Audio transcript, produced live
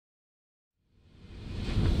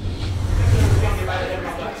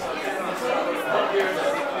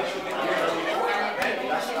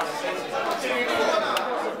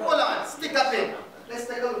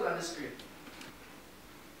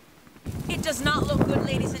does not look good,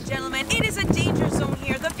 ladies and gentlemen. It is a danger zone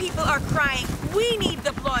here. The people are crying. We need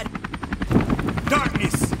the blood.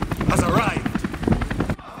 Darkness has arrived.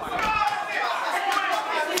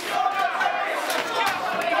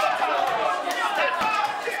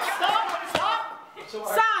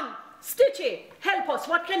 Son, Stitchie, help us.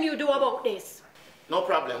 What can you do about this? No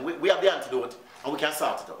problem. We have the antidote and we can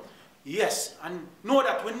sort it out. Yes, and know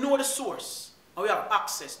that we know the source and we have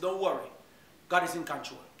access. Don't worry. God is in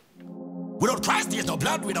control. Without Christ, there's no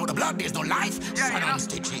blood. Without the blood, there's no life. Yeah, son, I'm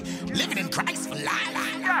Stitchie. Living in Christ for life.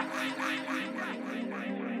 Yeah.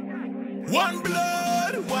 One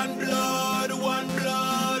blood, one blood, one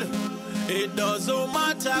blood. It doesn't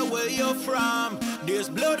matter where you're from. There's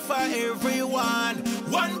blood for everyone.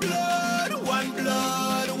 One blood, one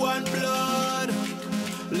blood, one blood.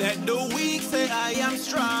 Let the weak say I am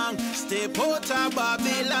strong. Stay put of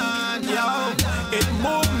Babylon. Yo, it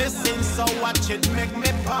moved me since, so watch it make me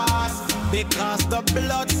pass. Because the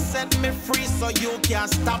blood set me free, so you can't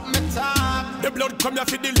stop me talk. The blood come here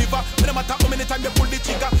for deliver. No matter how many times you pull the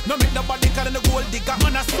trigger. No make nobody call in the gold digger.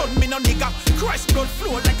 Man a son, me no nigga. Christ blood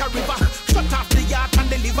flow like a river. Shut off the heart and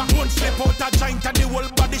the liver. Won't slip out a joint and the whole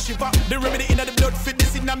body shiver. The remedy in the blood fit the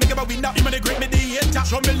sin and make a winner. Him and the great me the hater.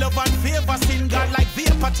 Show me love and favor. Sin God like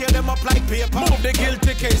vapor. Tear them up like paper. Move the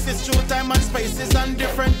guilty cases through time and spaces and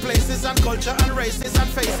different places and culture and races and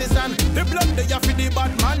faces and the blood they have for the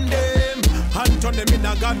bad man them. And turn them in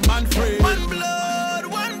a God-man frame. One blood,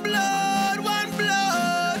 one blood, one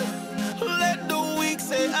blood. Let the weak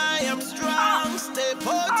say I am strong. Stay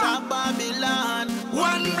put of Babylon.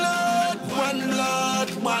 One blood, one blood,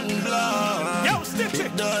 one blood. Yo, Stitchie.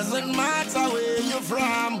 It doesn't matter where you're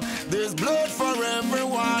from. There's blood for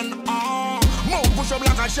everyone. Mouth push up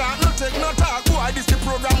like a shark. No take no talk. Boy, this the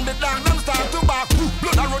program. The dark them start to back.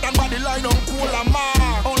 Blood a road and body line on cool and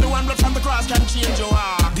mark. Only one blood from the cross can change your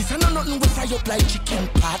heart. This ain't nothing we fry up like chicken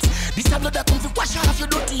parts. This a blood that comes to wash off your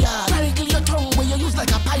dirty heart. Wrinkle your tongue where you use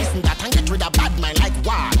like a poison that and get rid of bad mind like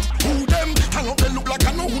what? Who them? Hang up they look like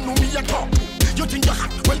I know who know me a talk. You think you're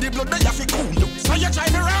hot? Well the blood they have to cool you. So you try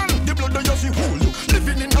to run. The blood they have to fool you.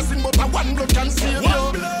 Living in a sin but a one blood can save you.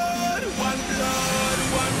 One blood, one blood,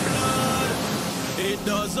 one blood. It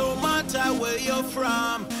doesn't matter where you're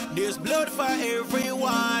from. There's blood for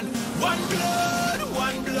everyone. One blood,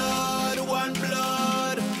 one blood, one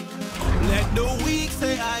blood. Let the weak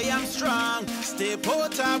say I am strong. Stay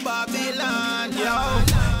put of Babylon. Yo,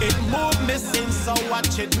 it moved me since, so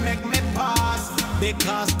watch it make me pass.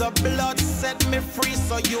 Because the blood set me free,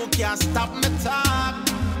 so you can't stop me talk.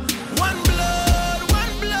 One blood,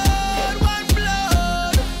 one blood, one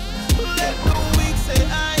blood. Let the weak say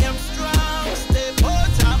I am strong. Stay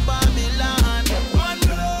put of Babylon. One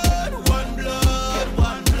blood, one blood,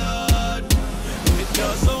 one blood. It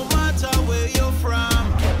doesn't matter where you're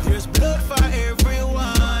from. There's blood for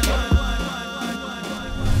everyone.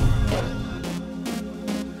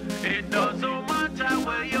 It doesn't matter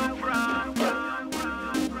where you're from.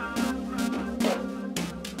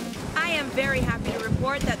 I am very happy to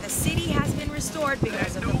report that the city has been restored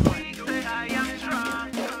because of the blood.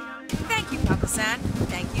 Thank you, Papa San.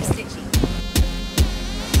 Thank you, Stitchie.